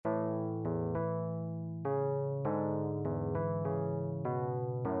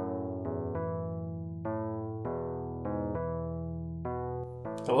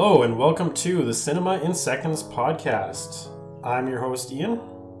Hello and welcome to the Cinema in Seconds podcast. I'm your host Ian.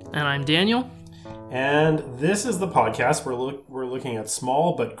 And I'm Daniel. And this is the podcast where we're looking at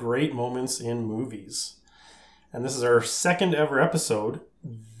small but great moments in movies. And this is our second ever episode.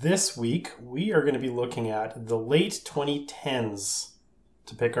 This week we are going to be looking at the late 2010s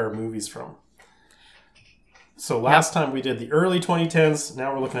to pick our movies from. So last time we did the early 2010s,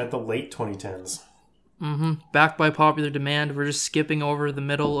 now we're looking at the late 2010s. Backed by popular demand, we're just skipping over the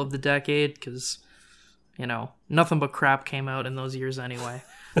middle of the decade because, nothing but crap came out in those years anyway.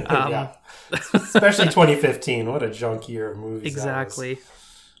 Yeah. Especially 2015. What a junk year of movies. Exactly.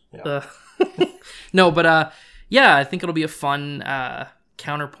 Yeah. I think it'll be a fun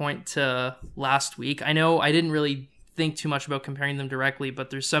counterpoint to last week. I know I didn't really think too much about comparing them directly, but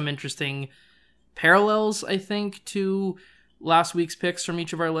there's some interesting parallels, I think, to last week's picks from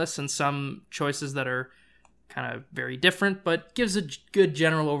each of our lists and some choices that are kind of very different, but gives a good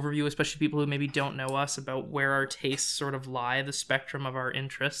general overview, especially people who maybe don't know us, about where our tastes sort of lie, the spectrum of our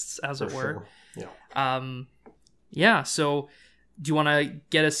interests, as it were. Sure. Yeah. So do you want to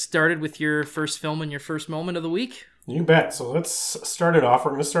get us started with your first film and your first moment of the week? You bet. So let's start it off.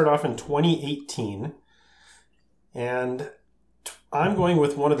 We're going to start off in 2018. And I'm going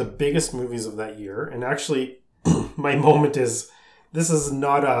with one of the biggest movies of that year. And actually, my moment this is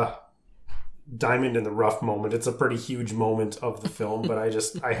not a diamond in the rough moment. It's a pretty huge moment of the film, but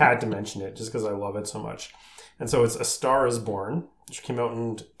I had to mention it just because I love it so much. And so it's A Star is Born, which came out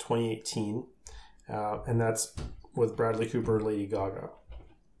in 2018. And that's with Bradley Cooper and Lady Gaga.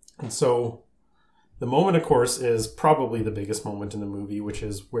 And so the moment, of course, is probably the biggest moment in the movie, which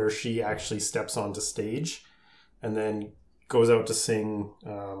is where she actually steps onto stage and then goes out to sing,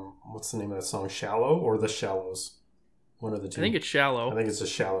 what's the name of that song? Shallow or The Shallows? One of the two. I think it's Shallow. I think it's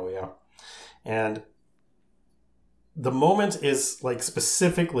just Shallow, yeah. And the moment is like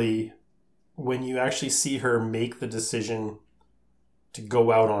specifically when you actually see her make the decision to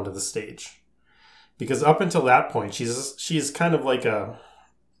go out onto the stage. Because up until that point, she's kind of like she's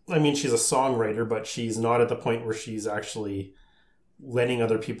a songwriter, but she's not at the point where she's actually letting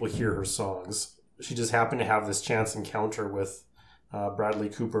other people hear her songs. She just happened to have this chance encounter with Bradley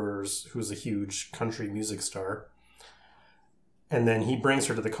Cooper, who's a huge country music star. And then he brings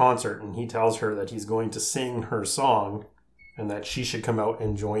her to the concert and he tells her that he's going to sing her song and that she should come out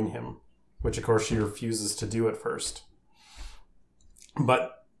and join him, which of course she refuses to do at first.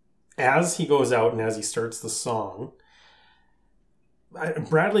 But as he goes out and as he starts the song,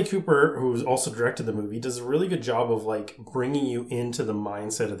 Bradley Cooper, who's also directed the movie, does a really good job of like bringing you into the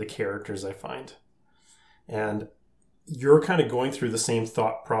mindset of the characters, I find. And you're kind of going through the same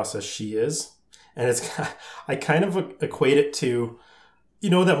thought process she is. And I kind of equate it to,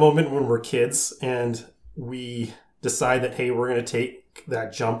 that moment when we're kids and we decide that, hey, we're going to take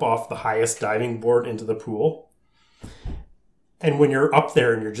that jump off the highest diving board into the pool. And when you're up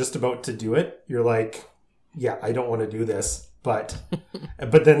there and you're just about to do it, you're like, yeah, I don't want to do this. But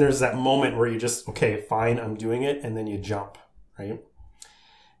then there's that moment where you just, okay, fine, I'm doing it. And then you jump, right?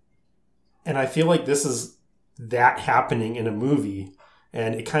 And I feel like this is that happening in a movie.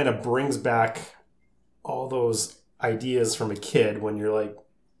 And it kind of brings back all those ideas from a kid when you're like,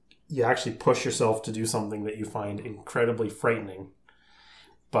 you actually push yourself to do something that you find incredibly frightening,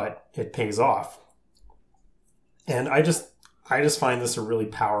 but it pays off. And I just find this a really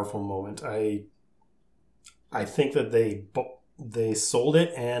powerful moment. I think that they sold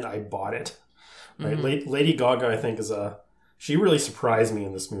it and I bought it. Right? Mm-hmm. Lady Gaga, I think, she really surprised me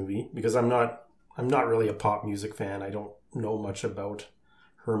in this movie because I'm not really a pop music fan. I don't know much about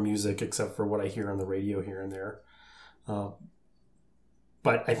her music except for what I hear on the radio here and there.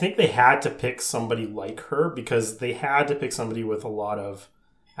 But I think they had to pick somebody like her because they had to pick somebody with a lot of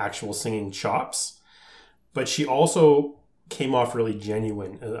actual singing chops. But she also came off really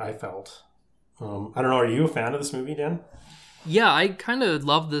genuine, I felt. I don't know, are you a fan of this movie, Dan? Yeah, I kind of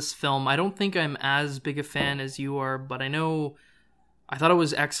love this film. I don't think I'm as big a fan as you are, but I thought it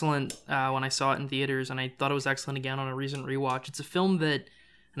was excellent when I saw it in theaters, and I thought it was excellent again on a recent rewatch. It's a film that,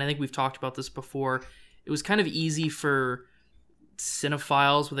 and I think we've talked about this before, it was kind of easy for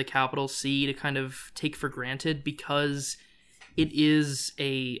cinephiles with a capital C to kind of take for granted because it is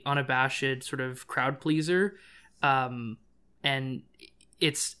a unabashed sort of crowd pleaser. And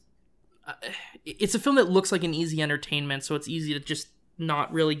it's a film that looks like an easy entertainment, so it's easy to just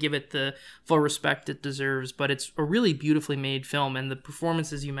not really give it the full respect it deserves, but it's a really beautifully made film, and the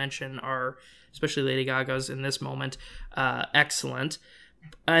performances you mentioned are, especially Lady Gaga's in this moment, excellent.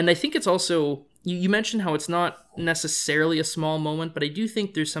 And I think it's also, you mentioned how it's not necessarily a small moment, but I do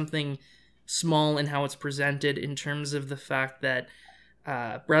think there's something small in how it's presented in terms of the fact that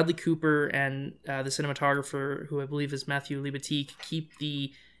Bradley Cooper and the cinematographer, who I believe is Matthew Libatique, keep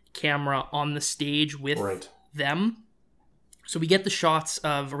the camera on the stage with them. So we get the shots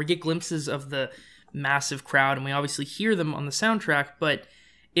of, or we get glimpses of the massive crowd, and we obviously hear them on the soundtrack, but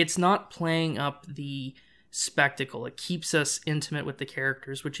it's not playing up the spectacle. It keeps us intimate with the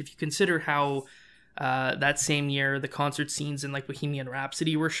characters, which if you consider how that same year the concert scenes in like Bohemian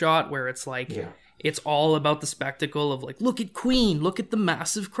Rhapsody were shot, where it's like it's all about the spectacle of like, look at Queen, look at the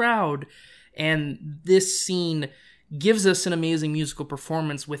massive crowd, and this scene gives us an amazing musical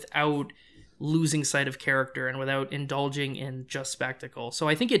performance without losing sight of character and without indulging in just spectacle. So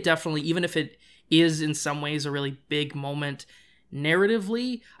I think it definitely, even if it is in some ways a really big moment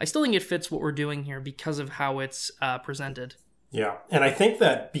narratively, I still think it fits what we're doing here because of how it's presented. Yeah, and I think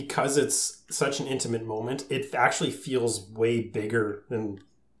that because it's such an intimate moment, it actually feels way bigger than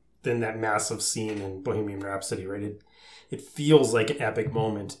that massive scene in Bohemian Rhapsody, right? It feels like an epic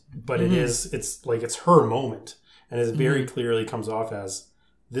moment, but it's like it's her moment, and it very clearly comes off as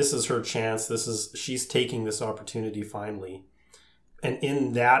this is her chance. She's taking this opportunity finally, and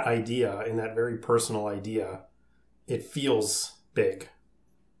in that idea, in that very personal idea, it feels big.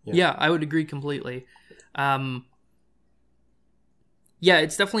 Yeah, I would agree completely. Yeah,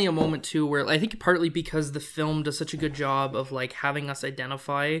 it's definitely a moment too where I think partly because the film does such a good job of like having us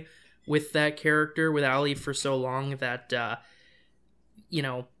identify with that character, with Ali for so long, that the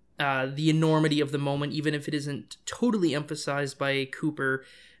enormity of the moment, even if it isn't totally emphasized by Cooper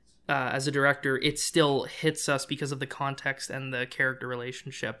as a director, it still hits us because of the context and the character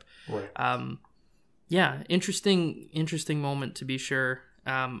relationship. Right. Yeah, interesting moment to be sure.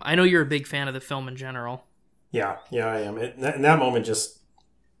 I know you're a big fan of the film in general. Yeah, I am. And that moment just,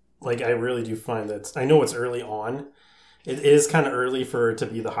 like, I really do find that, I know it's early on. It is kind of early for it to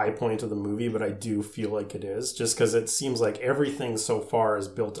be the high point of the movie, but I do feel like it is, just because it seems like everything so far is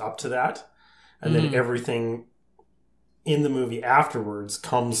built up to that. And then everything in the movie afterwards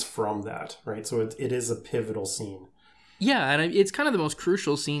comes from that, right? So it is a pivotal scene. Yeah, and it's kind of the most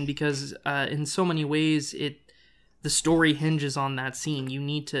crucial scene because in so many ways, the story hinges on that scene. You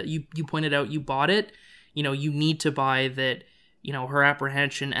need to, you pointed out, you bought it. You need to buy that, her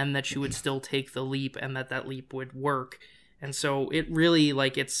apprehension and that she would still take the leap and that leap would work. And so it really,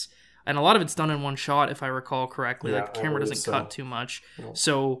 and a lot of it's done in one shot, if I recall correctly. Yeah, the camera doesn't cut too much. No.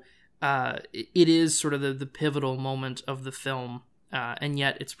 So it is sort of the pivotal moment of the film. And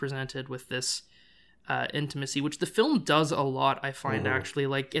yet it's presented with this intimacy, which the film does a lot, I find, actually.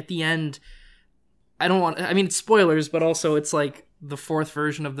 Like, at the end, it's spoilers, but also it's like the fourth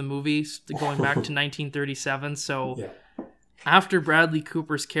version of the movie going back to 1937. So after Bradley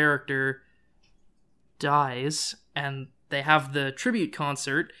Cooper's character dies and they have the tribute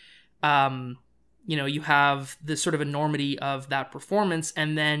concert, you have this sort of enormity of that performance,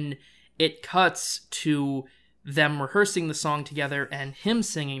 and then it cuts to them rehearsing the song together and him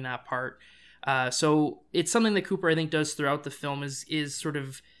singing that part. So it's something that Cooper, I think, does throughout the film is sort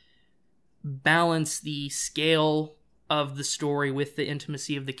of balance the scale of the story with the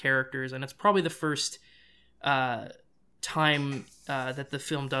intimacy of the characters, and it's probably the first time that the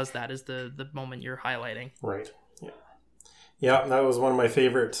film does that, is the moment you're highlighting. Right. Yeah, that was one of my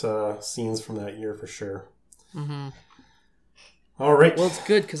favorite scenes from that year for sure. All right. Well, it's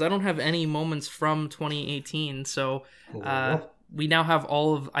good because I don't have any moments from 2018, so we now have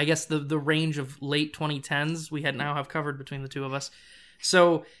all of, I guess, the range of late 2010s we now have covered between the two of us.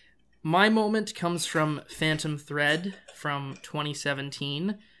 So my moment comes from Phantom Thread from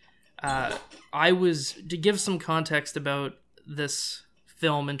 2017. To give some context about this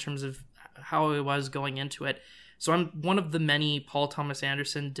film in terms of how I was going into it. So I'm one of the many Paul Thomas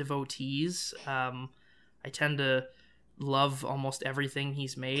Anderson devotees. I tend to love almost everything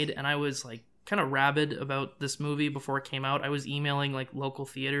he's made, and I was like kind of rabid about this movie before it came out. I was emailing like local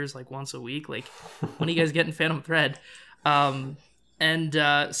theaters like once a week, like, when are you guys getting Phantom Thread? So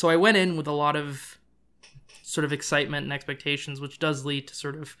I went in with a lot of sort of excitement and expectations, which does lead to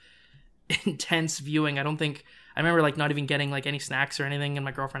sort of intense viewing. I remember like not even getting like any snacks or anything, and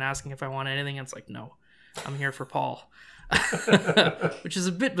my girlfriend asking if I wanted anything, and it's like, no, I'm here for Paul. Which is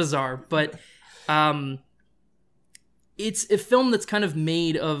a bit bizarre, but it's a film that's kind of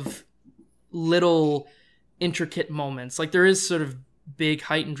made of little intricate moments. Like, there is sort of big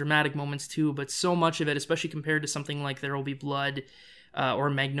heightened dramatic moments too, but so much of it, especially compared to something like There Will Be Blood or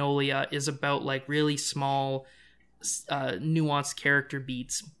Magnolia, is about like really small nuanced character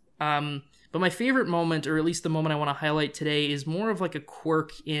beats. But my favorite moment, or at least the moment I want to highlight today, is more of like a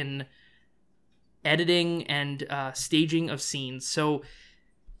quirk in editing and staging of scenes. So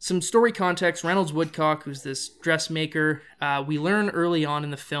some story context. Reynolds Woodcock, who's this dressmaker, we learn early on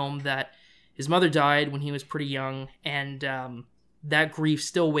in the film that his mother died when he was pretty young, and that grief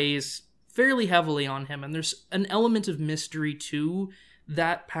still weighs fairly heavily on him. And there's an element of mystery to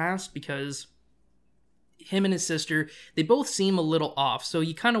that past, because him and his sister, they both seem a little off. So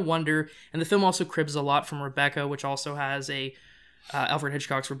you kind of wonder, and the film also cribs a lot from Rebecca, which also has a Alfred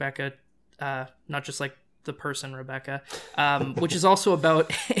Hitchcock's Rebecca, not just like the person Rebecca, which is also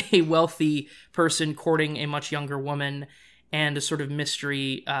about a wealthy person courting a much younger woman, and a sort of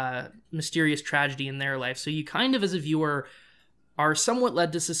mysterious tragedy in their life. So you kind of, as a viewer, are somewhat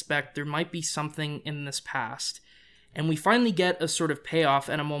led to suspect there might be something in this past. And we finally get a sort of payoff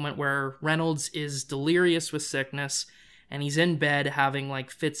at a moment where Reynolds is delirious with sickness, and he's in bed having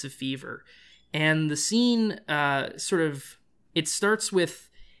like fits of fever. And the scene it starts with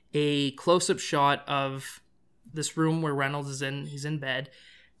a close-up shot of this room where Reynolds is in. He's in bed,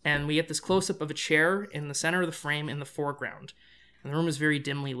 and we get this close-up of a chair in the center of the frame in the foreground. And the room is very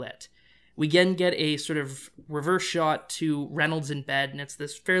dimly lit. We again get a sort of reverse shot to Reynolds in bed, and it's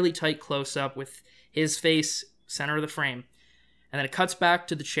this fairly tight close-up with his face center of the frame. And then it cuts back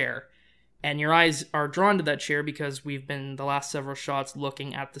to the chair, and your eyes are drawn to that chair because we've been the last several shots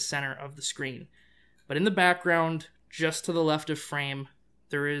looking at the center of the screen. But in the background, just to the left of frame,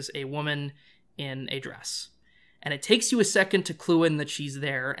 there is a woman in a dress. And it takes you a second to clue in that she's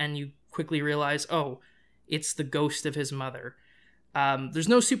there, and you quickly realize, oh, it's the ghost of his mother. There's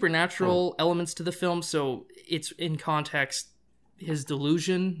no supernatural elements to the film, so it's in context his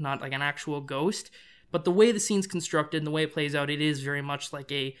delusion, not like an actual ghost. But the way the scene's constructed and the way it plays out, it is very much like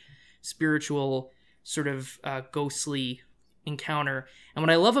a spiritual sort of ghostly encounter. And what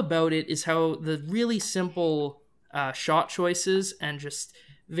I love about it is how the really simple shot choices and just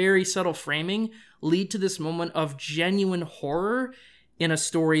very subtle framing lead to this moment of genuine horror in a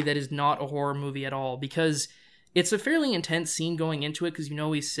story that is not a horror movie at all. Because it's a fairly intense scene going into it, because you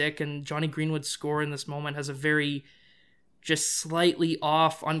know he's sick, and Johnny Greenwood's score in this moment has a very just slightly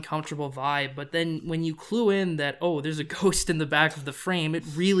off, uncomfortable vibe. But then when you clue in that, oh, there's a ghost in the back of the frame, it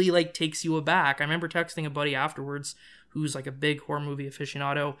really like takes you aback. I remember texting a buddy afterwards who's like a big horror movie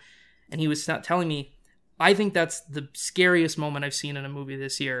aficionado, and he was telling me, I think that's the scariest moment I've seen in a movie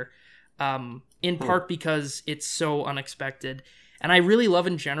this year, in part because it's so unexpected. And I really love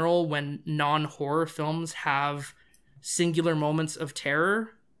in general when non-horror films have singular moments of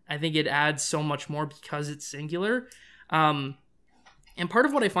terror. I think it adds so much more because it's singular. And part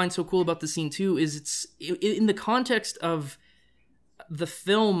of what I find so cool about the scene too is it's in the context of the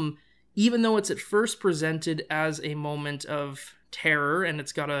film, even though it's at first presented as a moment of terror and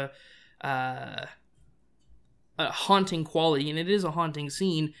it's got a haunting quality, and it is a haunting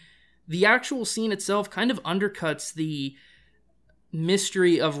scene, the actual scene itself kind of undercuts the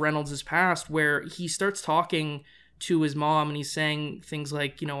mystery of Reynolds' past, where he starts talking to his mom and he's saying things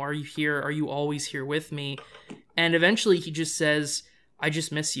like, you know, are you here? Are you always here with me? And eventually he just says, I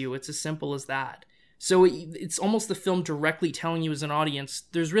just miss you. It's as simple as that. So it's almost the film directly telling you as an audience,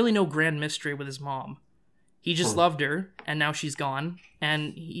 there's really no grand mystery with his mom. He just loved her, and now she's gone,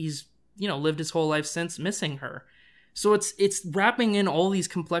 and he's, you know, lived his whole life since missing her. So it's wrapping in all these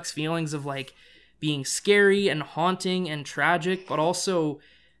complex feelings of like being scary and haunting and tragic, but also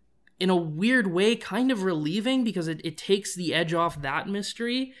in a weird way kind of relieving, because it takes the edge off that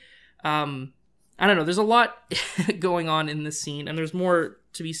mystery. I don't know, there's a lot going on in this scene, and there's more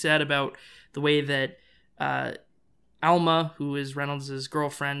to be said about the way that Alma, who is Reynolds'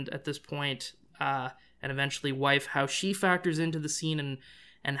 girlfriend at this point, and eventually wife, how she factors into the scene,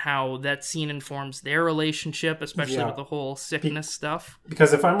 and how that scene informs their relationship, especially with the whole sickness stuff.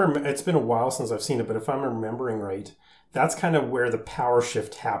 Because if it's been a while since I've seen it, but if I'm remembering right, that's kind of where the power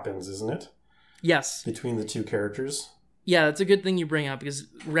shift happens, isn't it? Yes. Between the two characters. Yeah, that's a good thing you bring up, because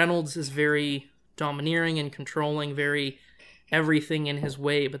Reynolds is very domineering and controlling, very everything in his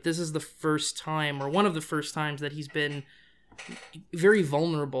way, but this is the first time, or one of the first times, that he's been very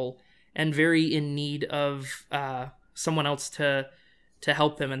vulnerable and very in need of someone else to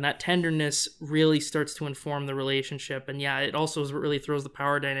help him, and that tenderness really starts to inform the relationship. And yeah, it also really throws the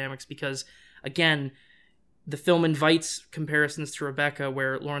power dynamics, because again, the film invites comparisons to Rebecca,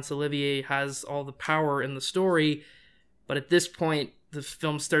 where Laurence Olivier has all the power in the story, but at this point the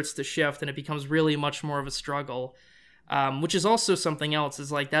film starts to shift and it becomes really much more of a struggle, which is also something else,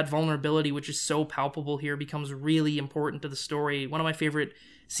 is like that vulnerability, which is so palpable here, becomes really important to the story. One of my favorite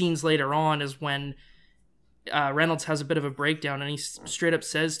scenes later on is when Reynolds has a bit of a breakdown, and he straight up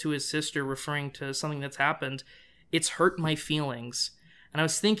says to his sister, referring to something that's happened, "It's hurt my feelings." And I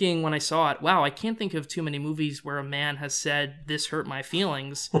was thinking when I saw it, wow, I can't think of too many movies where a man has said, "This hurt my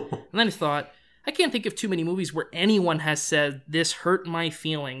feelings." And then I thought, I can't think of too many movies where anyone has said, "This hurt my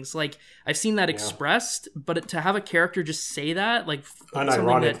feelings." Like, I've seen that expressed, but to have a character just say that, like...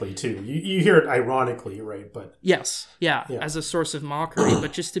 Unironically, too. You hear it ironically, right? But yes, yeah, as a source of mockery,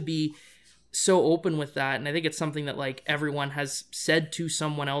 but just to be so open with that, and I think it's something that, like, everyone has said to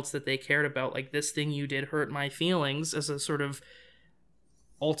someone else that they cared about, like, "This thing you did hurt my feelings," as a sort of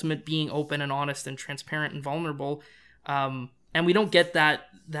ultimate being open and honest and transparent and vulnerable. And we don't get that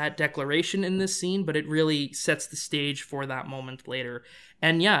declaration in this scene, but it really sets the stage for that moment later.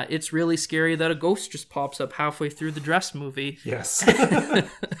 And yeah, it's really scary that a ghost just pops up halfway through the dress movie. Yes.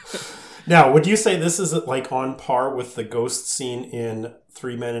 Now, would you say this is like on par with the ghost scene in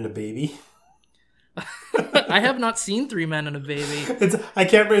Three Men and a Baby? I have not seen Three Men and a Baby. I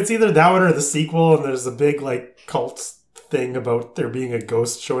can't remember. It's either that one or the sequel, and there's a big like cult thing about there being a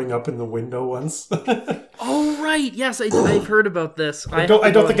ghost showing up in the window once. Oh, right. Yes, I've heard about this. I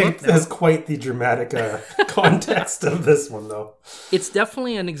don't think it has quite the dramatic context of this one, though. It's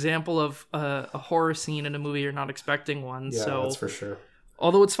definitely an example of a horror scene in a movie you're not expecting one. Yeah, so, that's for sure.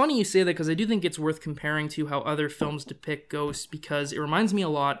 Although it's funny you say that, because I do think it's worth comparing to how other films depict ghosts, because it reminds me a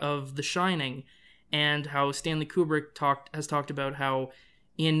lot of The Shining, and how Stanley Kubrick has talked about how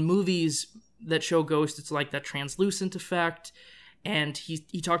in movies that show ghosts, it's like that translucent effect. And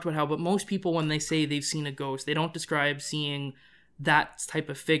he talked about how, but most people, when they say they've seen a ghost, they don't describe seeing that type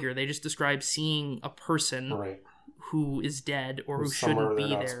of figure. They just describe seeing a person who is dead or who shouldn't be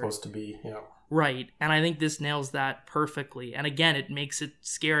there. Supposed to be, yeah. Right. And I think this nails that perfectly. And again, it makes it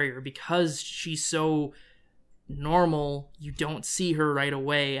scarier because she's so normal. You don't see her right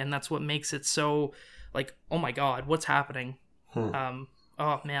away, and that's what makes it so like, oh my God, what's happening?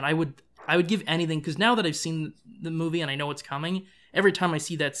 Oh man, I would give anything, because now that I've seen the movie and I know what's coming, every time I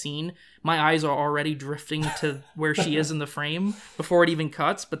see that scene, my eyes are already drifting to where she is in the frame before it even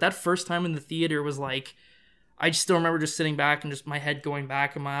cuts. But that first time in the theater was like, I still remember just sitting back and just my head going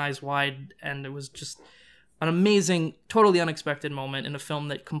back and my eyes wide, and it was just an amazing, totally unexpected moment in a film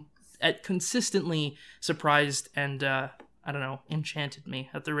that consistently surprised and, enchanted me,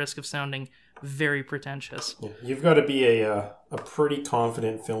 at the risk of sounding very pretentious. Yeah, you've got to be a pretty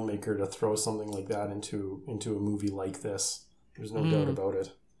confident filmmaker to throw something like that into a movie like this. There's no doubt about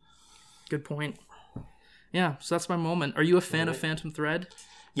it. Good point. Yeah, so that's my moment. Are you a fan of Phantom Thread?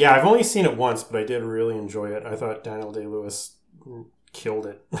 Yeah, I've only seen it once, but I did really enjoy it. I thought Daniel Day-Lewis killed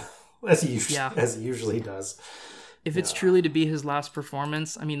it, as he usually does. If it's truly to be his last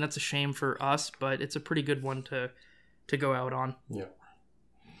performance, I mean, that's a shame for us, but it's a pretty good one to go out on. Yeah.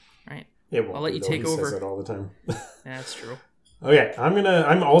 All right. I'll let you take over. He says it all the time. Yeah, that's true. Okay, I'm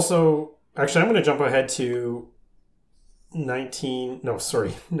gonna jump ahead to I'm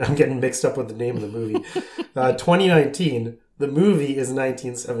getting mixed up with the name of the movie. 2019. The movie is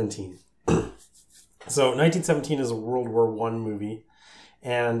 1917. So 1917 is a World War I movie,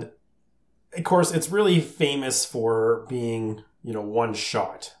 and of course it's really famous for being, one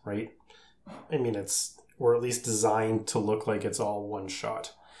shot, right? I mean, or at least designed to look like it's all one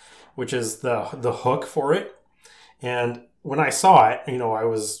shot, which is the hook for it. And when I saw it, I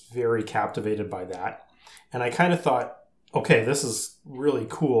was very captivated by that. And I kind of thought, okay, this is really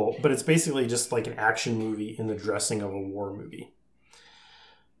cool, but it's basically just like an action movie in the dressing of a war movie.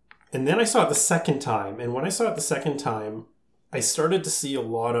 And then I saw it the second time. And when I saw it the second time, I started to see a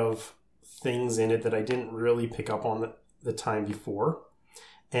lot of things in it that I didn't really pick up on the time before.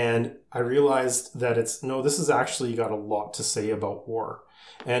 And I realized that this has actually got a lot to say about war.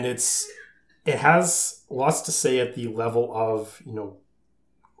 And it has lots to say at the level of,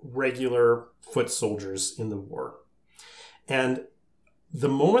 regular foot soldiers in the war. And the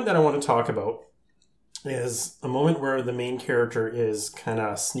moment that I want to talk about is a moment where the main character is kind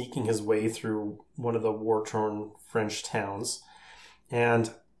of sneaking his way through one of the war-torn French towns.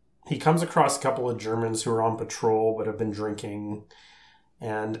 And he comes across a couple of Germans who are on patrol but have been drinking.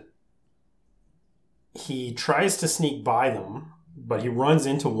 And he tries to sneak by them, but he runs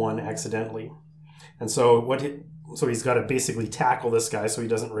into one accidentally. And so he's got to basically tackle this guy so he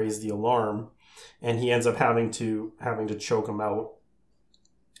doesn't raise the alarm. And he ends up having to choke him out.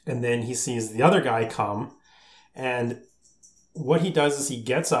 And then he sees the other guy come. And what he does is he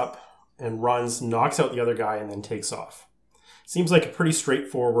gets up and runs, knocks out the other guy, and then takes off. Seems like a pretty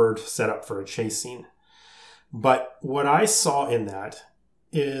straightforward setup for a chase scene. But what I saw in that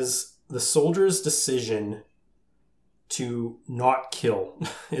is the soldier's decision to not kill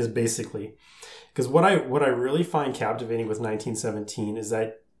is basically... Because what I really find captivating with 1917 is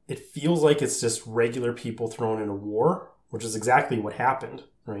that it feels like it's just regular people thrown in a war, which is exactly what happened,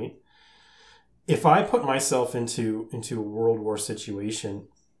 right? If I put myself into a World War situation,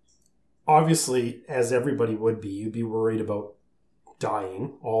 obviously, as everybody would be, you'd be worried about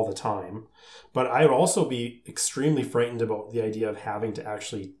dying all the time. But I would also be extremely frightened about the idea of having to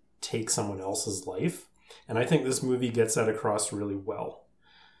actually take someone else's life. And I think this movie gets that across really well.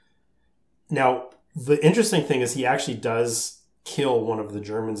 Now, the interesting thing is he actually does kill one of the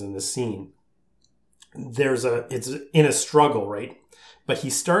Germans in this scene. It's in a struggle, right? But he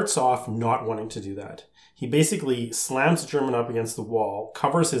starts off not wanting to do that. He basically slams the German up against the wall,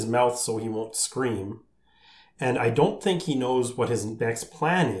 covers his mouth so he won't scream. And I don't think he knows what his next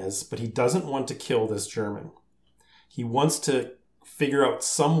plan is, but he doesn't want to kill this German. He wants to figure out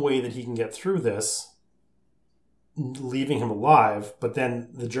some way that he can get through this, leaving him alive, but then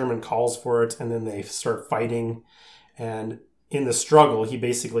the German calls for it, and then they start fighting. And in the struggle, he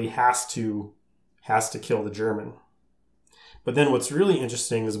basically has to kill the German. But then what's really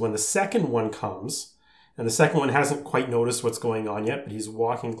interesting is when the second one comes, and the second one hasn't quite noticed what's going on yet, but he's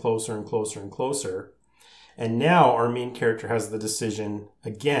walking closer and closer and closer. And now our main character has the decision,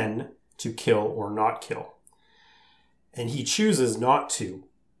 again, to kill or not kill. And he chooses not to.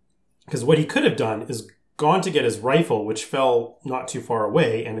 Because what he could have done is gone to get his rifle, which fell not too far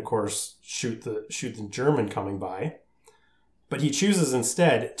away, and of course shoot the German coming by. But he chooses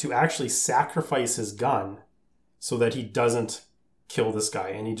instead to actually sacrifice his gun so that he doesn't kill this guy,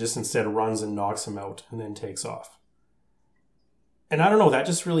 and he just instead runs and knocks him out and then takes off. And I don't know, that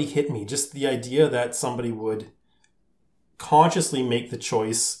just really hit me. Just the idea that somebody would consciously make the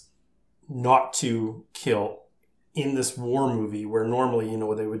choice not to kill in this war movie where normally,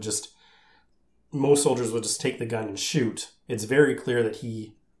 they would most soldiers would just take the gun and shoot. It's very clear that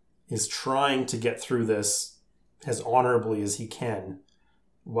he is trying to get through this as honorably as he can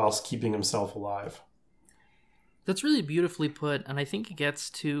whilst keeping himself alive. That's really beautifully put, and I think it gets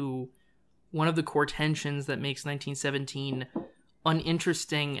to one of the core tensions that makes 1917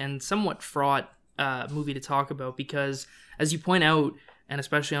 uninteresting and somewhat fraught movie to talk about, because, as you point out, and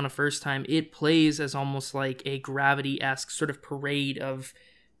especially on a first time, it plays as almost like a Gravity-esque sort of parade of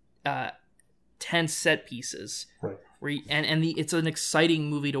tense set pieces. Right. It's an exciting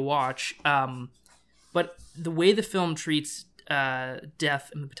movie to watch, but the way the film treats death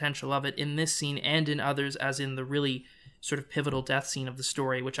and the potential of it in this scene and in others, as in the really sort of pivotal death scene of the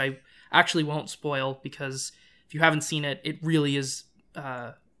story, which I actually won't spoil because if you haven't seen it, it really is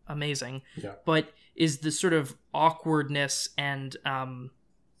amazing. Yeah. But is the sort of awkwardness and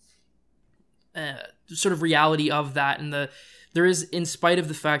sort of reality of that, and there is, in spite of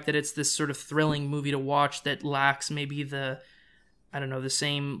the fact that it's this sort of thrilling movie to watch that lacks maybe the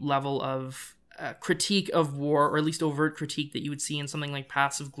same level of critique of war, or at least overt critique that you would see in something like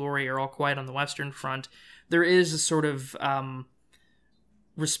Paths of Glory or All Quiet on the Western Front, there is a sort of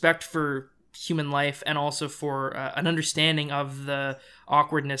respect for human life and also for an understanding of the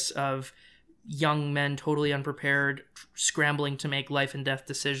awkwardness of young men totally unprepared, scrambling to make life and death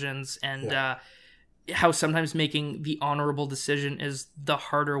decisions, and how sometimes making the honorable decision is the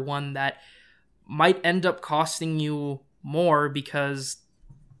harder one that might end up costing you more because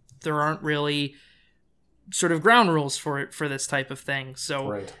there aren't really sort of ground rules for this type of thing. So,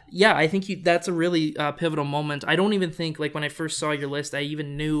 right. Yeah, I think that's a really pivotal moment. I don't even think, like, when I first saw your list, I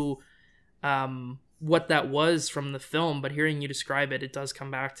even knew what that was from the film, but hearing you describe it, it does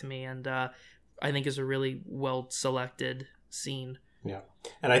come back to me, and I think is a really well selected scene. Yeah,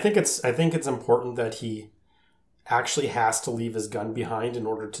 and I think it's important that he actually has to leave his gun behind in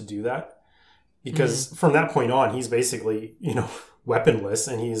order to do that, because from that point on, he's basically weaponless,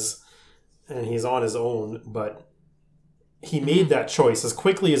 and he's on his own. But he made that choice as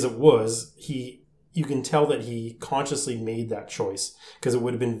quickly as it was. You can tell that he consciously made that choice, because it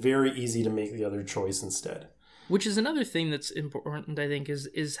would have been very easy to make the other choice instead. Which is another thing that's important, I think,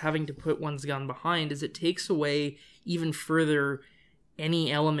 is having to put one's gun behind, is it takes away even further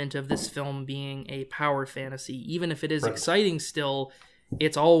any element of this film being a power fantasy. Even if it is exciting still,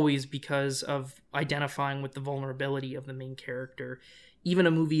 it's always because of identifying with the vulnerability of the main character. Even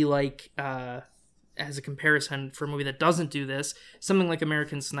a movie like, as a comparison for a movie that doesn't do this, something like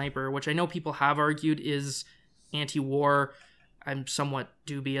American Sniper, which I know people have argued is anti-war. I'm somewhat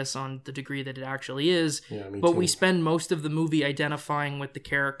dubious on the degree that it actually is. Yeah, me but too. We spend most of the movie identifying with the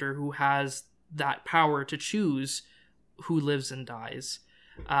character who has that power to choose who lives and dies.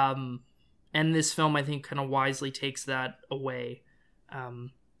 And this film, I think, kind of wisely takes that away.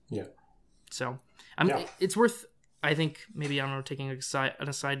 So it's worth, I think, maybe, I don't know, taking an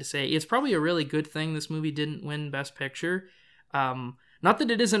aside to say, it's probably a really good thing this movie didn't win Best Picture. Not that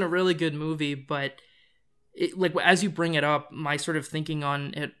it isn't a really good movie, but like as you bring it up, my sort of thinking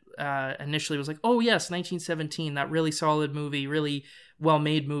on it initially was like, oh yes, 1917, that really solid movie, really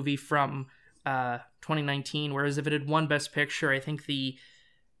well-made movie from 2019. Whereas if it had won Best Picture, I think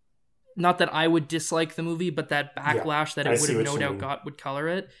not that I would dislike the movie, but that backlash that it would have no doubt got would color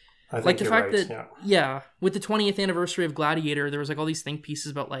it. I think like the fact right, that with the 20th anniversary of Gladiator, there was like all these think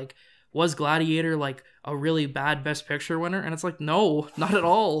pieces about like, was Gladiator like a really bad Best Picture winner? And it's like, no, not at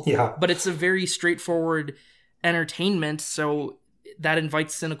all. Yeah. But it's a very straightforward entertainment, so that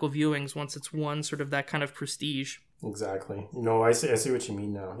invites cynical viewings once it's won sort of that kind of prestige. Exactly. I see what you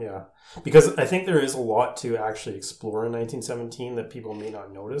mean now. Yeah. Because I think there is a lot to actually explore in 1917 that people may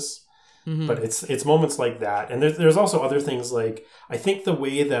not notice. Mm-hmm. But it's moments like that. And there's also other things like, I think the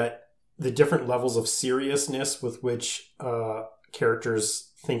way that the different levels of seriousness with which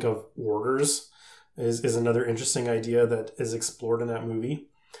characters think of orders is another interesting idea that is explored in that movie.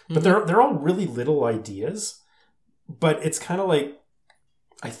 Mm-hmm. But they're all really little ideas. But it's kind of like,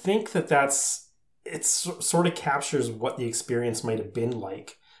 I think it sort of captures what the experience might have been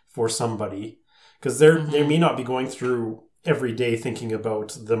like for somebody. Because they may not be going through every day thinking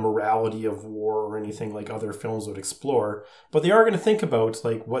about the morality of war or anything like other films would explore, but they are going to think about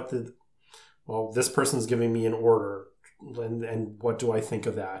like this person's giving me an order, and what do I think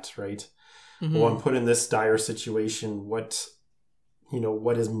of that, right? Mm-hmm. Well, I'm put in this dire situation. What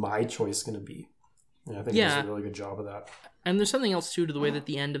is my choice going to be? And I think he does a really good job of that. And there's something else too to the way that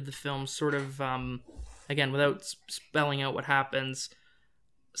the end of the film sort of, again, without spelling out what happens,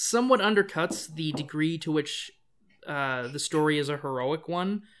 somewhat undercuts the degree to which the story is a heroic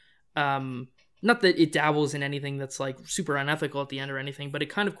one. Not that it dabbles in anything that's like super unethical at the end or anything, but it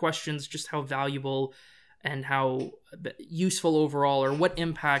kind of questions just how valuable and how useful overall, or what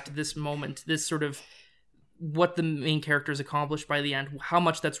impact this moment, this sort of what the main characters accomplished by the end, how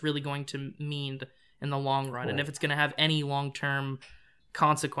much that's really going to mean in the long run, right. And if it's going to have any long-term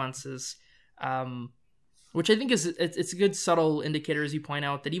consequences. Which I think it's a good subtle indicator, as you point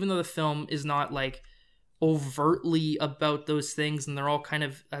out, that even though the film is not like overtly about those things and they're all kind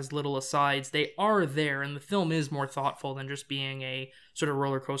of as little asides, they are there, and the film is more thoughtful than just being a sort of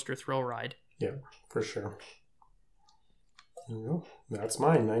roller coaster thrill ride. Yeah, for sure. That's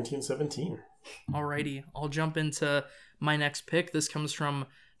mine, 1917. Alrighty, I'll jump into my next pick. This comes from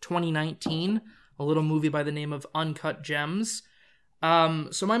 2019, a little movie by the name of Uncut Gems.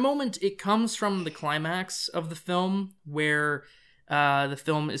 So my moment, it comes from the climax of the film, where the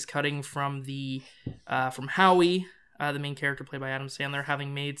film is cutting from from Howie, the main character played by Adam Sandler,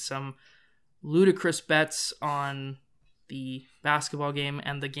 having made some ludicrous bets on the basketball game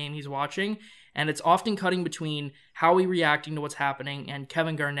and the game he's watching. And it's often cutting between Howie reacting to what's happening and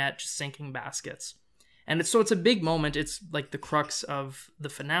Kevin Garnett just sinking baskets. And it's a big moment. It's like the crux of the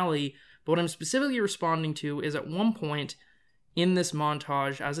finale. But what I'm specifically responding to is at one point in this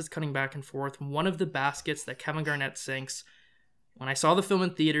montage, as it's cutting back and forth, one of the baskets that Kevin Garnett sinks, when I saw the film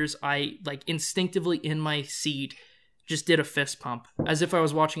in theaters, I like instinctively in my seat just did a fist pump as if I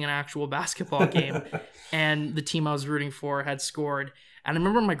was watching an actual basketball game and the team I was rooting for had scored. And I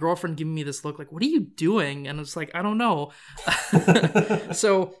remember my girlfriend giving me this look like, what are you doing? And it's like, I don't know.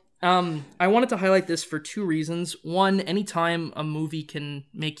 So I wanted to highlight this for two reasons. One, anytime a movie can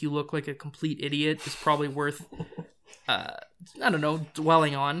make you look like a complete idiot is probably worth,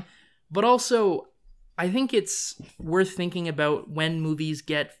 dwelling on. But also, I think it's worth thinking about when movies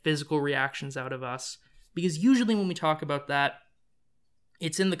get physical reactions out of us. Because usually when we talk about that,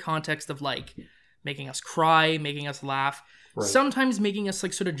 it's in the context of like making us cry, making us laugh, right. Sometimes making us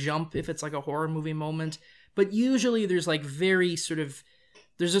like sort of jump if it's like a horror movie moment. But usually there's like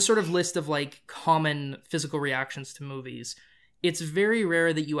there's a sort of list of like common physical reactions to movies. It's very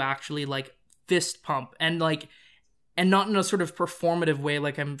rare that you actually like fist pump and not in a sort of performative way,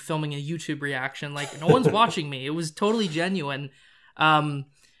 like I'm filming a YouTube reaction, like no one's watching me. It was totally genuine.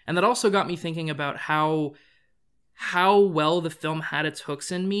 And that also got me thinking about how well the film had its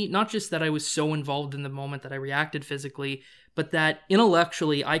hooks in me. Not just that I was so involved in the moment that I reacted physically, but that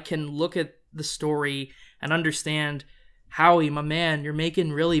intellectually I can look at the story and understand, Howie, my man, you're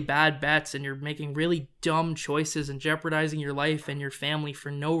making really bad bets and you're making really dumb choices and jeopardizing your life and your family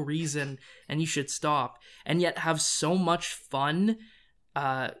for no reason, and you should stop. And yet have so much fun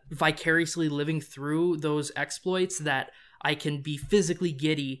vicariously living through those exploits that I can be physically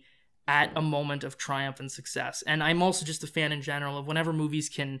giddy at a moment of triumph and success. And I'm also just a fan in general of whenever movies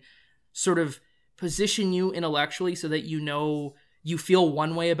can sort of position you intellectually so that you feel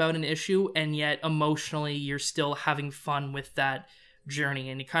one way about an issue, and yet emotionally you're still having fun with that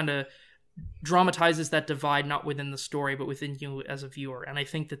journey. And it kind of dramatizes that divide, not within the story, but within you as a viewer. And I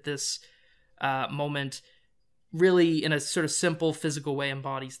think that this moment really, in a sort of simple physical way,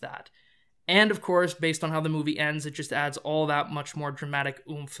 embodies that. And of course, based on how the movie ends, it just adds all that much more dramatic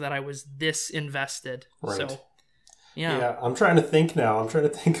oomph that I was this invested. Right. So, yeah. Yeah, I'm trying to think now. I'm trying to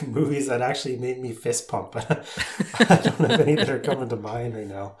think of movies that actually made me fist pump. I don't have any that are coming to mind right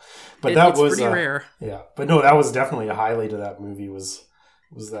now. But it's pretty rare. Yeah, but no, that was definitely a highlight of that movie. Was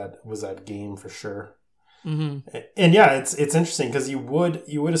that game for sure. Mm-hmm. And yeah, it's interesting because you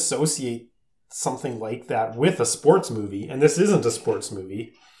would associate something like that with a sports movie, and this isn't a sports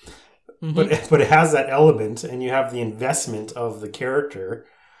movie. Mm-hmm. But it has that element, and you have the investment of the character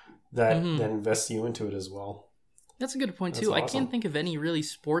that invests you into it as well. That's a good point too. Awesome. I can't think of any really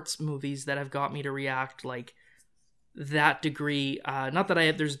sports movies that have got me to react like that degree. Not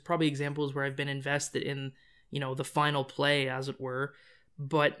that there's probably examples where I've been invested in, the final play, as it were,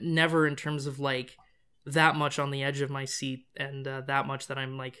 but never in terms of like that much on the edge of my seat and that much that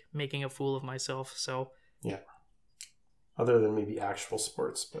I'm like making a fool of myself. So yeah. Other than maybe actual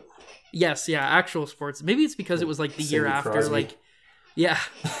sports, but yes, yeah, actual sports. Maybe it's because it was like the year after, Crosby. like, yeah,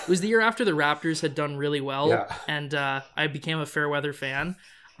 it was the year after the Raptors had done really well, and I became a Fairweather fan.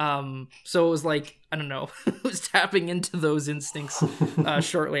 So it was like, I don't know, it was tapping into those instincts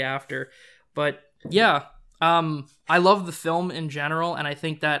shortly after. But yeah, I love the film in general, and I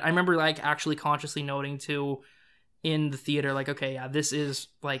think that I remember like actually consciously noting too in the theater, like, okay, yeah, this is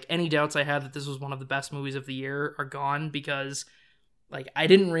like any doubts I had that this was one of the best movies of the year are gone, because like I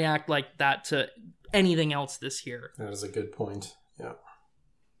didn't react like that to anything else this year. That is a good point. Yeah.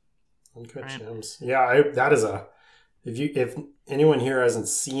 Uncut Right. Gems. Yeah, that is if anyone here hasn't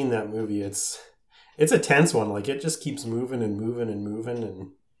seen that movie, it's a tense one. Like it just keeps moving and moving and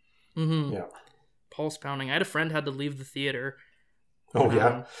moving and yeah. Pulse pounding. I had a friend had to leave the theater. Oh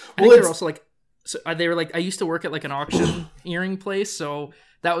yeah. I think they're also like, so they were like, I used to work at like an auction earring place, so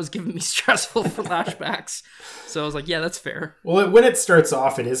that was giving me stressful flashbacks. So I was like, yeah, that's fair. Well, when it starts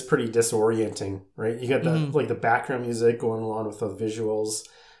off, it is pretty disorienting, right? You get the background music going along with the visuals.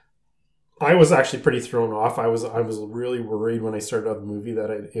 I was actually pretty thrown off. I was really worried when I started out the movie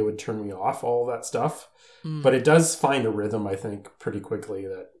that it would turn me off, all that stuff. But it does find a rhythm, I think, pretty quickly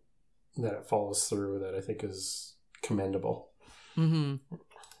that it follows through, that I think is commendable. Mm-hmm.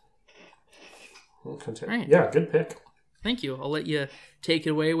 Okay. Right. Yeah, good pick. Thank you. I'll let you take it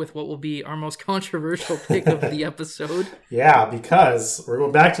away with what will be our most controversial pick of the episode. Yeah, because we're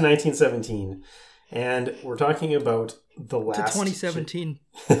going back to 1917, and we're talking about the last... To 2017.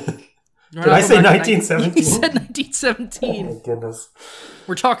 Did I say 1917? You said 1917. Oh my goodness.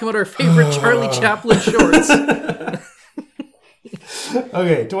 We're talking about our favorite Charlie Chaplin shorts.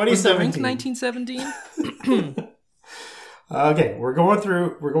 Okay, 2017. Was the rink 1917? Okay, we're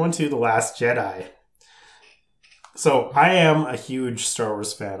going to The Last Jedi. So I am a huge Star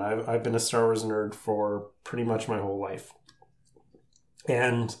Wars fan. I've been a Star Wars nerd for pretty much my whole life.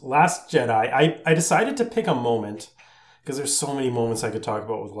 And Last Jedi, I decided to pick a moment, because there's so many moments I could talk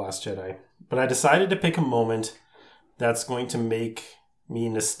about with The Last Jedi. But I decided to pick a moment that's going to make me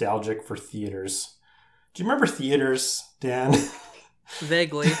nostalgic for theaters. Do you remember theaters, Dan?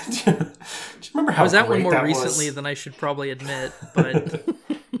 Vaguely. Do you remember how I was at one great more that recently was? than I should probably admit, but...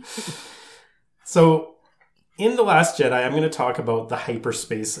 So, in The Last Jedi, I'm going to talk about the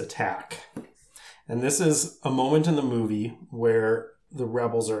hyperspace attack. And this is a moment in the movie where the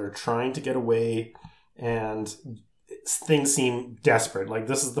rebels are trying to get away and things seem desperate. Like,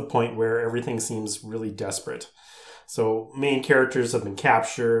 this is the point where everything seems really desperate. So, main characters have been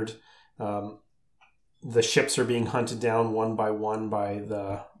captured. The ships are being hunted down one by one by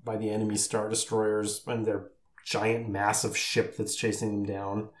the enemy Star Destroyers and their giant, massive ship that's chasing them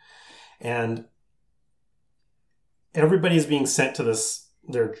down. And everybody's being sent to this,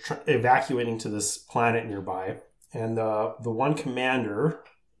 they're evacuating to this planet nearby. And the one commander,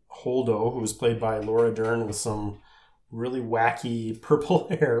 Holdo, who was played by Laura Dern with some really wacky purple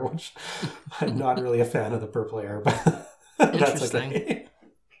hair, which I'm not really a fan of the purple hair, but that's okay.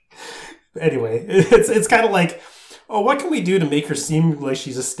 Anyway, it's kind of like, oh, what can we do to make her seem like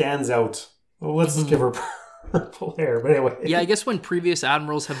she just stands out? Well, let's just give her purple hair. But anyway. Yeah, I guess when previous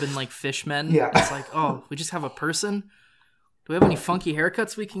admirals have been like fishmen, it's like, oh, we just have a person? Do we have any funky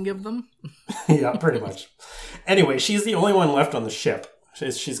haircuts we can give them? Yeah, pretty much. Anyway, she's the only one left on the ship.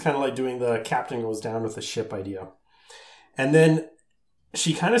 She's kind of like doing the captain goes down with the ship idea. And then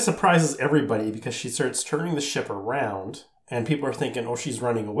she kind of surprises everybody because she starts turning the ship around. And people are thinking, oh, she's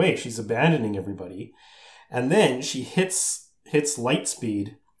running away. She's abandoning everybody. And then she hits light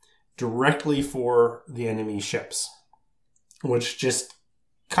speed directly for the enemy ships, which just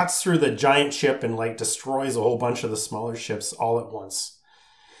cuts through the giant ship and like destroys a whole bunch of the smaller ships all at once.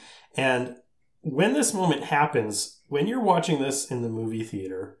 And when this moment happens, when you're watching this in the movie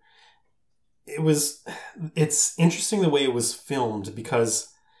theater, it's interesting the way it was filmed, because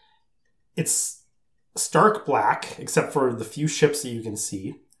it's stark black, except for the few ships that you can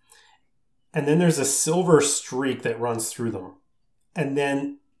see. And then there's a silver streak that runs through them. And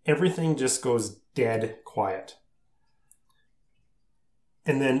then everything just goes dead quiet.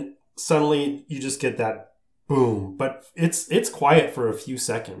 And then suddenly you just get that boom. But it's quiet for a few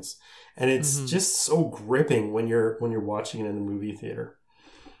seconds. And it's just so gripping when you're watching it in the movie theater.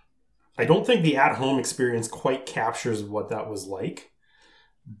 I don't think the at-home experience quite captures what that was like.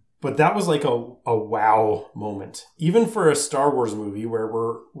 But that was like a wow moment. Even for a Star Wars movie where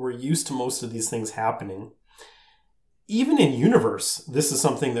we're used to most of these things happening. Even in universe, this is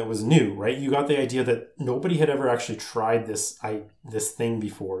something that was new, right? You got the idea that nobody had ever actually tried this thing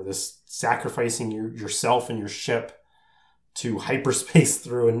before. This sacrificing yourself and your ship to hyperspace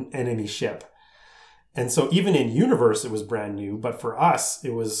through an enemy ship. And so even in universe, it was brand new. But for us,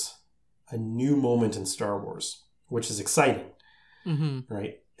 it was a new moment in Star Wars, which is exciting,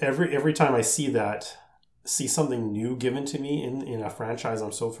 right? Every time I see something new given to me in a franchise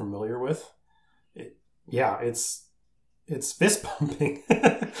I'm so familiar with, it's fist pumping.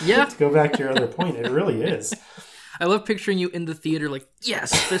 Yeah. To go back to your other point, it really is. I love picturing you in the theater, like,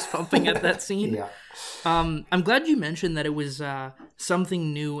 yes, fist pumping at that scene. Yeah. I'm glad you mentioned that it was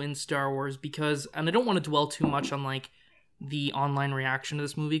something new in Star Wars, because, and I don't want to dwell too much on like the online reaction to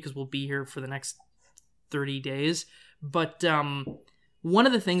this movie, because we'll be here for the next 30 days. But one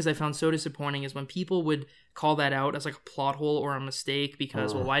of the things I found so disappointing is when people would call that out as like a plot hole or a mistake,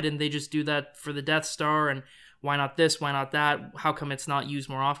 because, well, why didn't they just do that for the Death Star? And why not this? Why not that? How come it's not used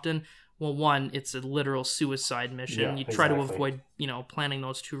more often? Well, one, it's a literal suicide mission. Yeah, you try to exactly. avoid, planning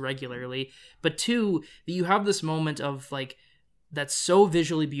those too regularly. But two, that you have this moment of like, that's so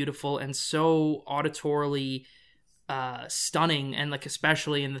visually beautiful and so auditorily stunning, and like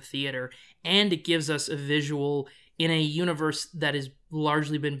especially in the theater, and it gives us a visual in a universe that has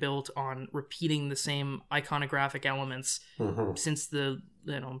largely been built on repeating the same iconographic elements since the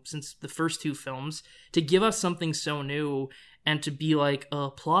first two films, to give us something so new and to be like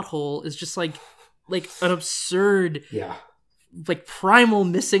a plot hole is just like an absurd, like primal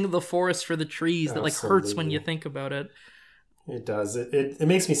missing of the forest for the trees that like hurts when you think about it. It does. It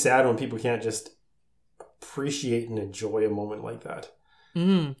makes me sad when people can't just appreciate and enjoy a moment like that.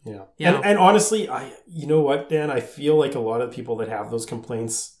 Yeah. And honestly, you know what, Dan? I feel like a lot of people that have those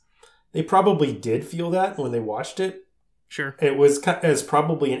complaints, they probably did feel that when they watched it. Sure. It was as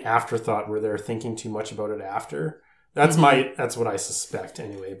probably an afterthought where they're thinking too much about it after. That's what I suspect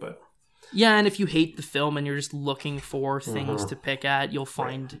anyway, but yeah, and if you hate the film and you're just looking for things to pick at, you'll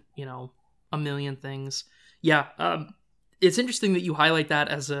find, a million things. Yeah. It's interesting that you highlight that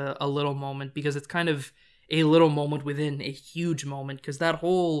as a little moment, because it's kind of a little moment within a huge moment, because that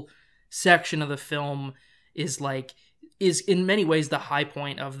whole section of the film is in many ways the high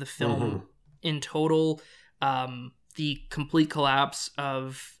point of the film in total. The complete collapse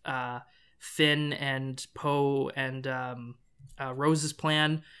of Finn and Poe and Rose's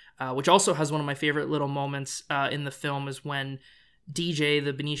plan, which also has one of my favorite little moments in the film, is when DJ,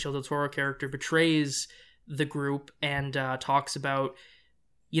 the Benicio del Toro character, betrays the group and talks about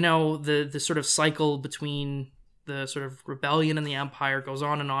the sort of cycle between the sort of rebellion and the Empire goes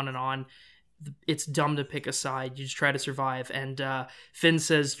on and on and on. It's dumb to pick a side. You just try to survive. And Finn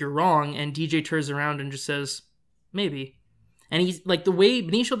says, "You're wrong." And DJ turns around and just says, "Maybe." And he's like, the way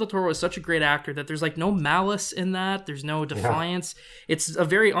Benicio del Toro is such a great actor that there's like no malice in that. There's no defiance. Yeah. It's a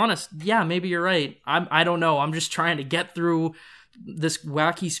very honest, yeah, maybe you're right. I don't know. I'm just trying to get through this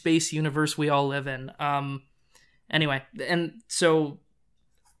wacky space universe we all live in. Anyway, and so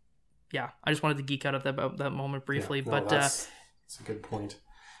yeah, I just wanted to geek out about that moment briefly, but that's a good point.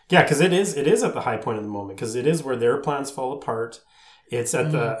 Yeah, because it is at the high point of the moment, because it is where their plans fall apart. It's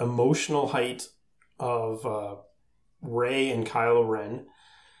at the emotional height of Rey and Kylo Ren,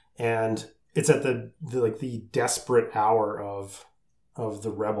 and it's at the desperate hour of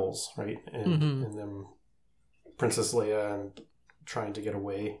the rebels, right? And them, Princess Leia, and trying to get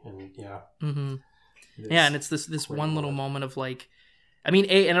away, and and it's this one little moment of like, I mean,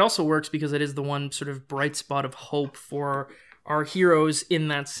 and it also works because it is the one sort of bright spot of hope for our heroes in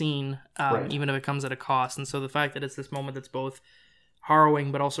that scene, even if it comes at a cost. And so the fact that it's this moment that's both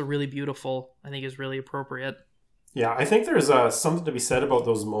harrowing but also really beautiful, I think is really appropriate. Yeah, I think there's something to be said about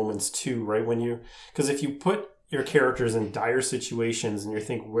those moments too, right? Because if you put your characters in dire situations and you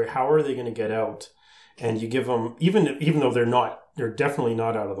think, how are they going to get out? And you give them, even though they're definitely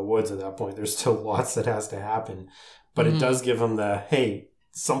not out of the woods at that point. There's still lots that has to happen. But it does give them the, hey,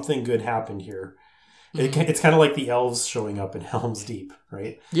 something good happened here. Mm-hmm. It's kind of like the elves showing up in Helm's Deep,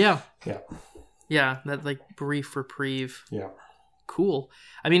 right? Yeah. Yeah. Yeah, that like brief reprieve. Yeah. Cool.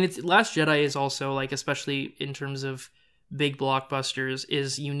 I mean, it's Last Jedi is also like, especially in terms of big blockbusters,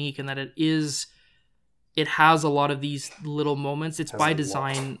 is unique in that it has a lot of these little moments. It's by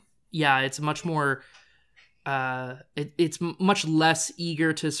design. Yeah, it's much more it's much less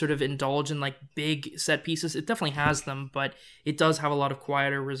eager to sort of indulge in like big set pieces. It definitely has them, but it does have a lot of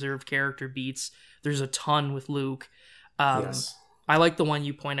quieter, reserved character beats. There's a ton with Luke. Yes. I like the one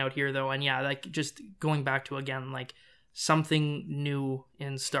you point out here though, and yeah, like just going back to again like something new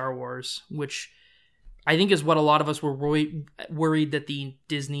in Star Wars, which I think is what a lot of us were worried that the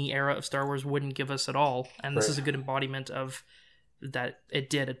Disney era of Star Wars wouldn't give us at all, and this is a good embodiment of that. It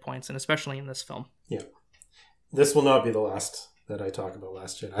did at points, and especially in this film. Yeah. This will not be the last that I talk about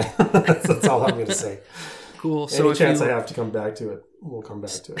Last Jedi. That's all I'm going to say. Cool. So any chance I have to come back to it, we'll come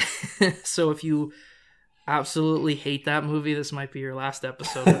back to it. So if you absolutely hate that movie, this might be your last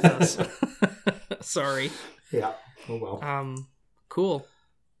episode with us. Sorry. Yeah. Oh well. Cool.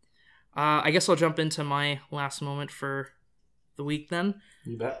 I guess I'll jump into my last moment for the week then.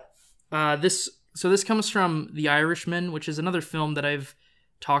 You bet. This comes from The Irishman, which is another film that I've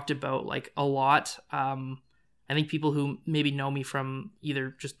talked about like a lot. I think people who maybe know me from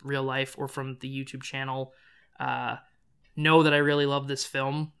either just real life or from the YouTube channel know that I really love this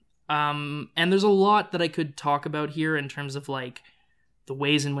film. And there's a lot that I could talk about here in terms of like the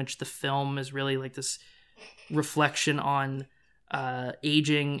ways in which the film is really like this reflection on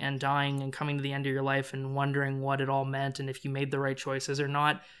aging and dying and coming to the end of your life and wondering what it all meant and if you made the right choices or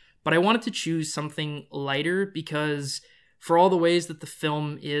not. But I wanted to choose something lighter because for all the ways that the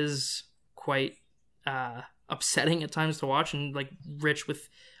film is quite upsetting at times to watch and like rich with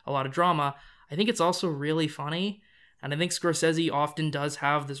a lot of drama, I think it's also really funny. And I think Scorsese often does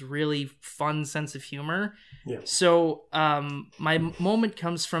have this really fun sense of humor. Yeah. So my moment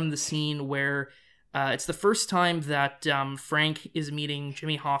comes from the scene where it's the first time that Frank is meeting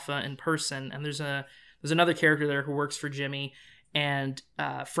Jimmy Hoffa in person, and there's another character there who works for Jimmy, and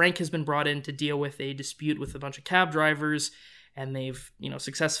Frank has been brought in to deal with a dispute with a bunch of cab drivers, and they've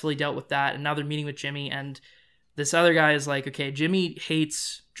successfully dealt with that, and now they're meeting with Jimmy, and this other guy is like, okay, Jimmy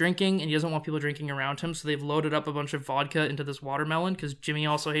hates drinking and he doesn't want people drinking around him, so they've loaded up a bunch of vodka into this watermelon because Jimmy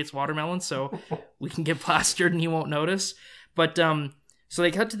also hates watermelon, so we can get plastered and he won't notice. But so they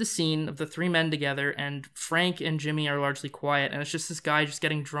cut to the scene of the three men together, and Frank and Jimmy are largely quiet, and it's just this guy just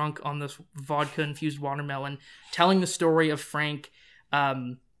getting drunk on this vodka-infused watermelon, telling the story of Frank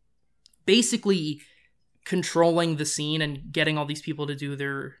basically controlling the scene and getting all these people to do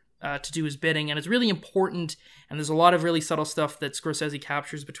his bidding. And it's really important, and there's a lot of really subtle stuff that Scorsese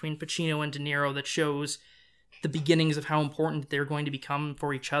captures between Pacino and De Niro that shows the beginnings of how important they're going to become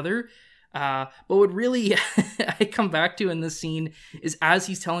for each other. But what really I come back to in this scene is as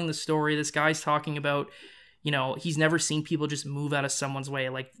he's telling the story, this guy's talking about, he's never seen people just move out of someone's way.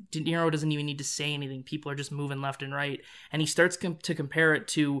 Like, De Niro doesn't even need to say anything. People are just moving left and right. And he starts to compare it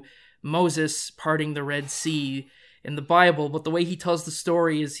to Moses parting the Red Sea in the Bible. But the way he tells the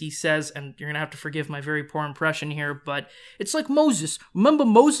story is he says, and you're going to have to forgive my very poor impression here, but it's like Moses. Remember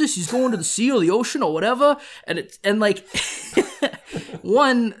Moses? He's going to the sea or the ocean or whatever. And like,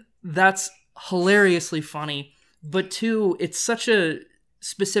 one, that's hilariously funny, but two, it's such a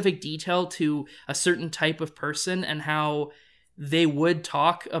specific detail to a certain type of person and how they would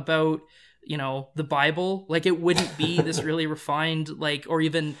talk about the Bible. Like, it wouldn't be this really refined, like, or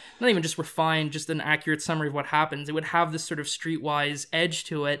even not even just refined, just an accurate summary of what happens. It would have this sort of streetwise edge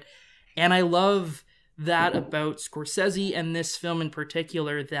to it, and I love that about Scorsese and this film in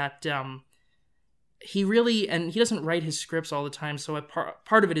particular, that he really, and he doesn't write his scripts all the time, so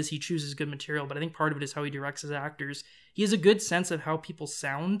part of it is he chooses good material, but I think part of it is how he directs his actors. He has a good sense of how people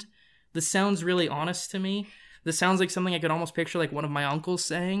sound. This sounds really honest to me. This sounds like something I could almost picture like one of my uncles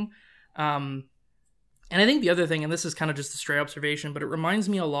saying. And I think the other thing, and this is kind of just a stray observation, but it reminds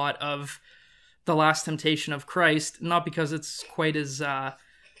me a lot of The Last Temptation of Christ, not because it's quite as,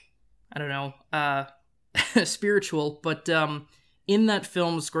 spiritual, but in that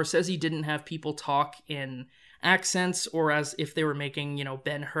film, Scorsese didn't have people talk in accents or as if they were making,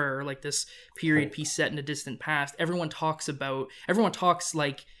 Ben-Hur, like this period piece set in a distant past. Everyone talks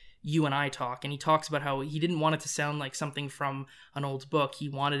like you and I talk, and he talks about how he didn't want it to sound like something from an old book. He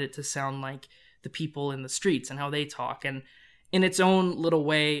wanted it to sound like the people in the streets and how they talk. And in its own little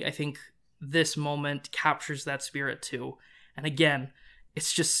way, I think this moment captures that spirit too. And again,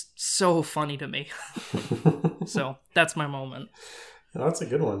 it's just so funny to me. So that's my moment. Oh, that's a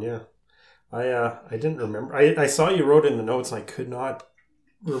good one, yeah. I didn't remember. I saw you wrote in the notes, and I could not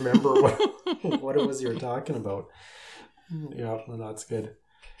remember what it was you were talking about. Yeah, well, that's good.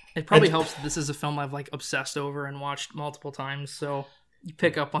 It probably helps that this is a film I've like obsessed over and watched multiple times, so you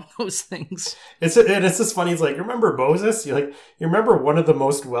pick up on those things. It's just funny. It's like, you remember Moses? You remember one of the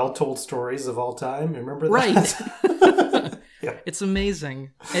most well-told stories of all time? You remember that? Right. Yeah. It's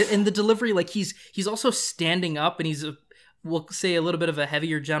amazing. And the delivery, like he's also standing up, and he's we'll say a little bit of a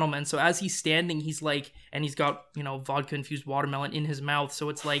heavier gentleman. So as he's standing, he's like, and he's got, vodka infused watermelon in his mouth. So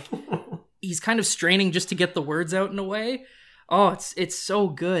it's like he's kind of straining just to get the words out in a way. Oh, it's so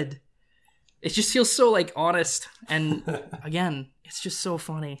good. It just feels so like honest. And again, it's just so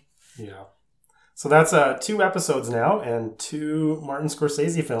funny. Yeah. So that's 2 episodes now and 2 Martin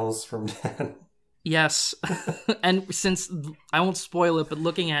Scorsese films from Dan. Yes. And since I won't spoil it, but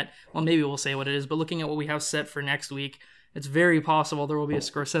maybe we'll say what it is, but looking at what we have set for next week, it's very possible there will be a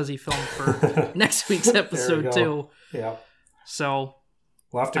Scorsese film for next week's episode too. Yeah. So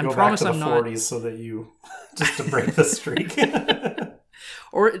we'll have to go back to the 40s so that just to break the streak.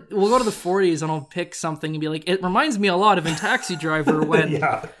 Or we'll go to the 40s and I'll pick something and be like, it reminds me a lot of in Taxi Driver when...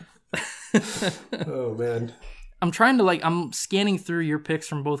 Yeah. Oh, man. I'm scanning through your picks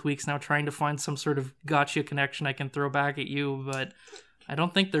from both weeks now, trying to find some sort of gotcha connection I can throw back at you, but I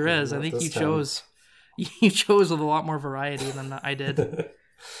don't think there is. I think you chose with a lot more variety than I did.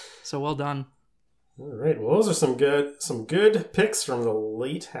 So well done. All right. Well, those are some good picks from the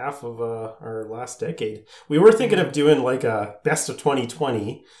late half of our last decade. We were thinking of doing like a best of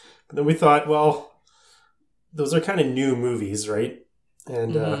 2020, but then we thought, well, those are kind of new movies, right?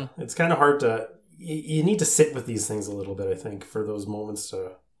 And it's kind of hard to. You need to sit with these things a little bit, I think, for those moments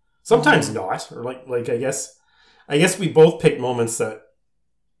to. Sometimes not, or like I guess we both picked moments that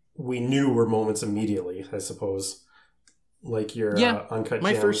we knew were moments immediately. I suppose, like your Uncut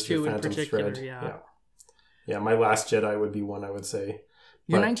my Gems, first 2 in Phantom particular, Thread. Yeah. My Last Jedi would be one I would say.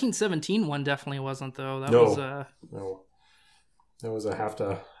 Your 1917 one definitely wasn't though. No. That was a have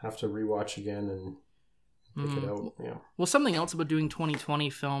to rewatch again and. Pick it out. Yeah. Well, something else about doing 2020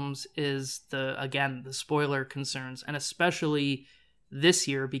 films is the spoiler concerns, and especially this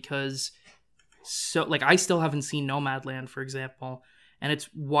year because I still haven't seen Nomadland, for example, and it's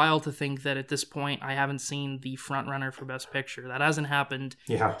wild to think that at this point I haven't seen the front runner for Best Picture. That hasn't happened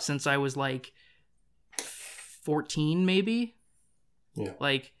since I was like 14, maybe. Yeah.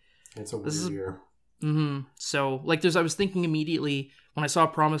 Like it's a weird year. Mm-hmm. So I was thinking immediately when I saw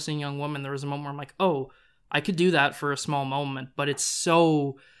Promising Young Woman, there was a moment where I'm like, oh, I could do that for a small moment, but it's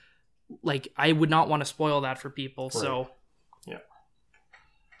so, I would not want to spoil that for people, right. So...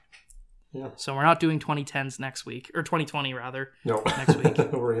 Yeah. So we're not doing 2010s next week, or 2020, rather. No. Next week.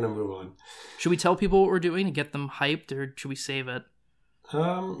 We're going to move on. Should we tell people what we're doing to get them hyped, or should we save it?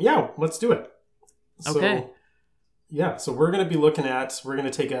 Yeah, let's do it. Okay. Yeah, so we're going to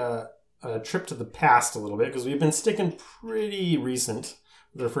take a trip to the past a little bit, because we've been sticking pretty recent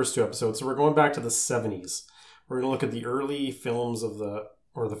with our first 2 episodes. So we're going back to the 70s. We're going to look at the early films of the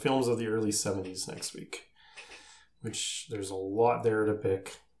films of the early 70s next week, which there's a lot there to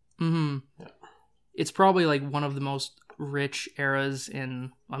pick. Mm-hmm. Yeah. It's probably one of the most rich eras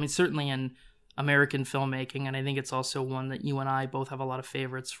certainly in American filmmaking, and I think it's also one that you and I both have a lot of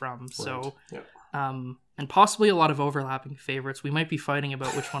favorites from. Right. So, and possibly a lot of overlapping favorites. We might be fighting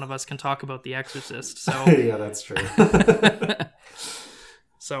about which one of us can talk about The Exorcist. So yeah, that's true.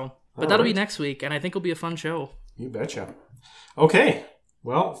 But that'll be next week, and I think it'll be a fun show. You betcha. Okay.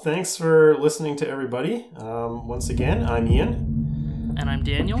 Well, thanks for listening to everybody. Once again, I'm Ian. And I'm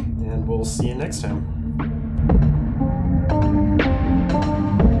Daniel. And we'll see you next time.